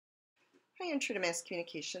Hi, Intro to Mass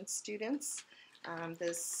Communication students.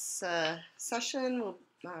 This session will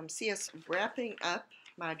see us wrapping up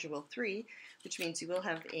Module 3, which means you will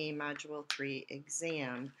have a Module 3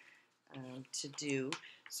 exam to do.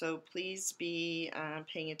 So please be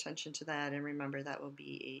paying attention to that, and remember that will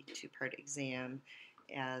be a two-part exam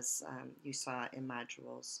as you saw in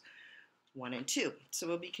Modules 1 and 2. So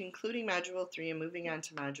we'll be concluding Module 3 and moving on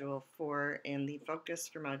to Module 4, and the focus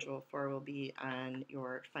for Module 4 will be on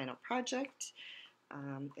your final project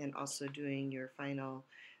and also doing your final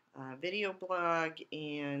video blog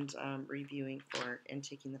and reviewing for and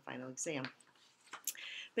taking the final exam.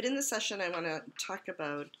 But in this session I want to talk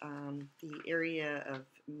about the area of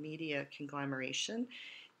media conglomeration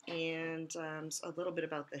and a little bit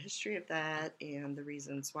about the history of that and the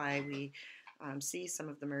reasons why we see some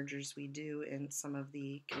of the mergers we do and some of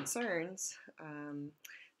the concerns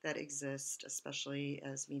that exist, especially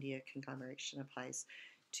as media conglomeration applies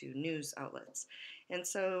to news outlets. And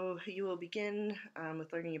so you will begin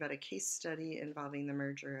with learning about a case study involving the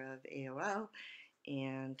merger of AOL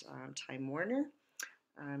and Time Warner,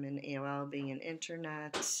 and AOL being an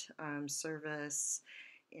internet service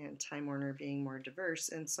and Time Warner being more diverse.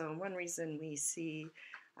 And so one reason we see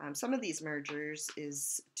some of these mergers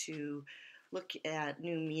is to look at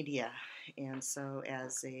new media. And so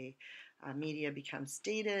as a media becomes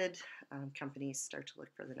dated, companies start to look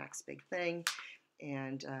for the next big thing,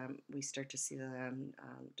 and we start to see them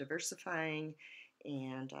diversifying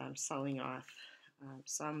and selling off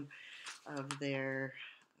some of their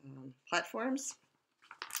platforms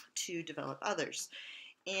to develop others.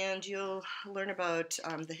 And you'll learn about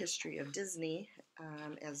the history of Disney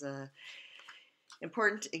as a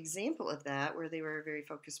important example of that, where they were very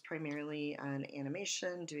focused primarily on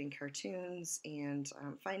animation, doing cartoons, and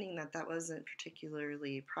finding that that wasn't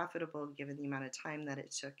particularly profitable given the amount of time that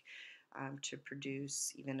it took to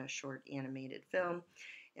produce even a short animated film.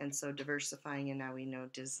 And so diversifying, and now we know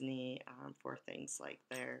Disney for things like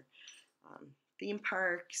their theme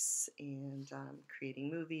parks and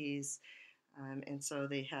creating movies. And so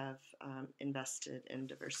they have invested and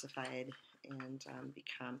diversified and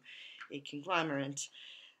become a conglomerate.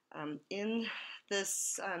 In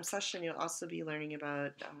this session, you'll also be learning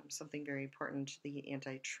about something very important, the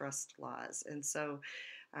antitrust laws. And so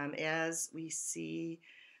as we see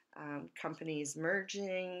companies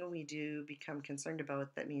merging, we do become concerned about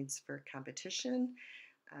what that means for competition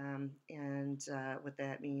and what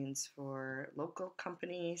that means for local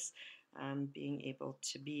companies being able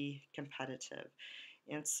to be competitive.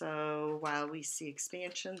 And so while we see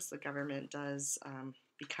expansions, the government does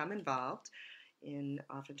become involved in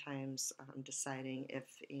oftentimes deciding if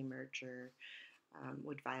a merger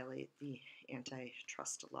would violate the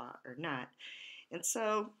antitrust law or not. And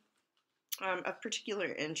so of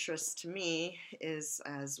particular interest to me is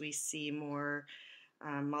as we see more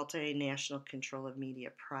multinational control of media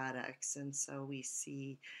products, and so we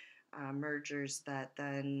see mergers that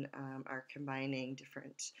then are combining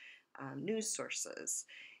different news sources.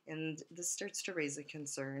 And this starts to raise a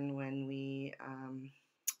concern when we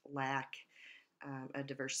lack a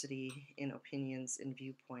diversity in opinions and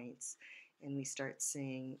viewpoints, and we start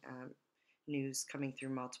seeing news coming through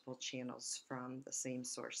multiple channels from the same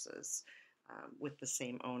sources with the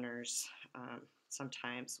same owners,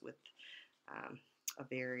 sometimes with a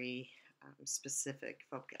very specific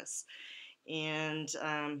focus. And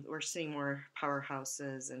we're seeing more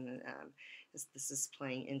powerhouses, and this is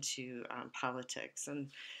playing into politics. And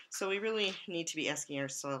so we really need to be asking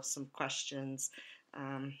ourselves some questions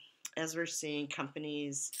as we're seeing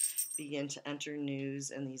companies begin to enter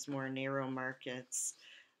news in these more narrow markets.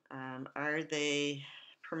 Are they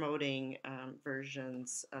promoting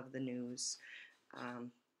versions of the news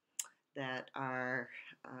that are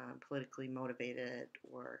politically motivated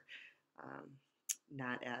or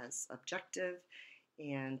not as objective?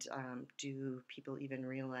 And do people even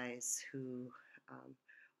realize who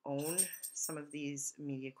own some of these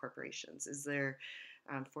media corporations? Is there,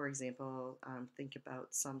 for example, think about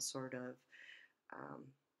some sort of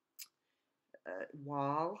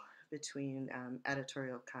wall between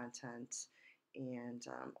editorial content and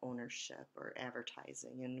ownership or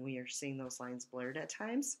advertising, and we are seeing those lines blurred at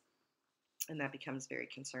times, and that becomes very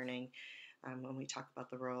concerning when we talk about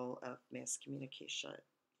the role of mass communication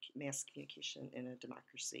in a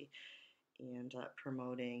democracy and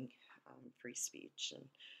promoting free speech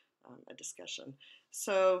and a discussion.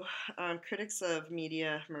 So critics of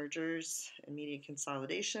media mergers and media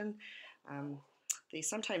consolidation, they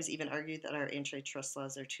sometimes even argue that our antitrust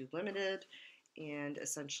laws are too limited, and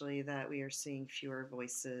essentially that we are seeing fewer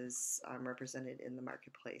voices represented in the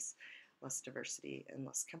marketplace, less diversity and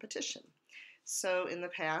less competition. So in the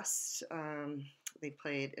past, they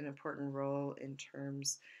played an important role in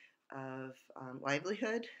terms of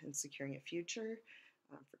livelihood and securing a future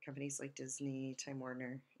for companies like Disney, Time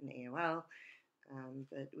Warner, and AOL.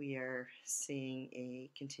 But we are seeing a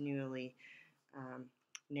continually um,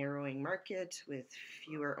 narrowing market with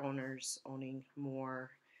fewer owners owning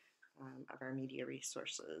more of our media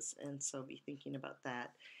resources. And so be thinking about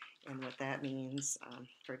that and what that means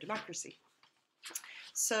for democracy.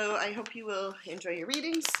 So I hope you will enjoy your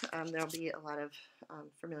readings. There'll be a lot of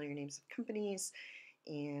familiar names of companies,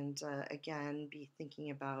 and again, be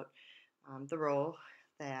thinking about the role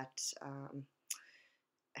that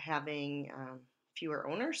having fewer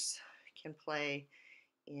owners can play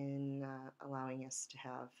in allowing us to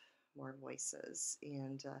have more voices.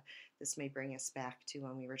 And this may bring us back to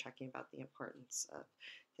when we were talking about the importance of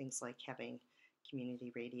things like having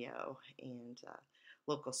community radio and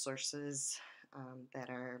local sources that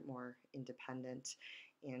are more independent,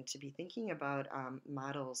 and to be thinking about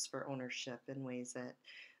models for ownership in ways that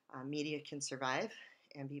media can survive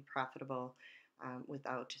and be profitable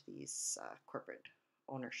without these corporate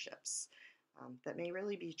ownerships. That may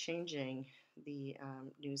really be changing the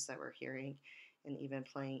news that we're hearing and even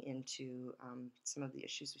playing into some of the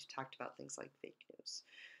issues we've talked about, things like fake news.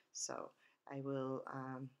 So I will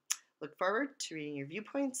look forward to reading your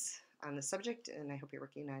viewpoints on the subject, and I hope you're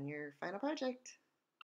working on your final project.